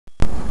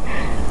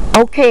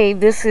Okay,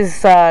 this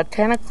is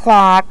 10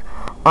 o'clock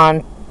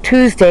on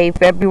Tuesday,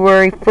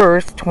 February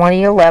 1st,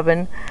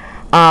 2011.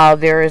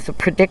 There is a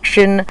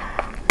prediction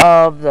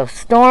of the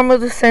storm of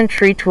the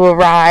century to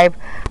arrive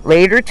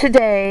later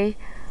today.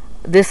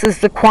 This is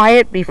the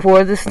quiet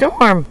before the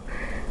storm.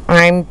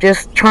 I'm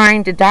just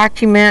trying to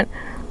document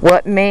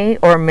what may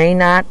or may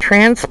not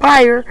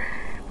transpire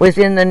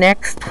within the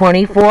next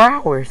 24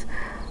 hours.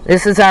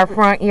 This is our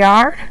front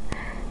yard,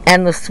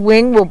 and the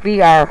swing will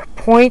be our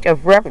point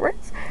of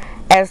reference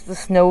as the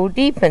snow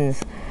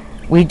deepens.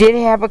 We did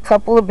have a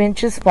couple of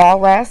inches fall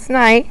last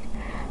night.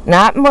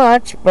 Not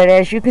much, but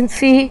as you can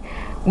see,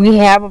 we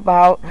have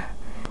about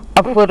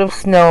a foot of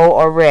snow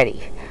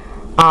already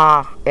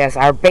as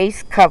our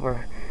base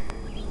cover.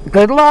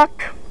 Good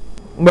luck.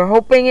 We're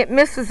hoping it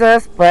misses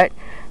us, but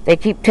they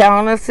keep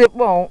telling us it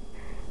won't.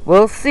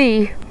 We'll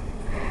see.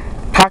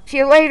 Talk to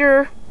you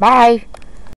later. Bye.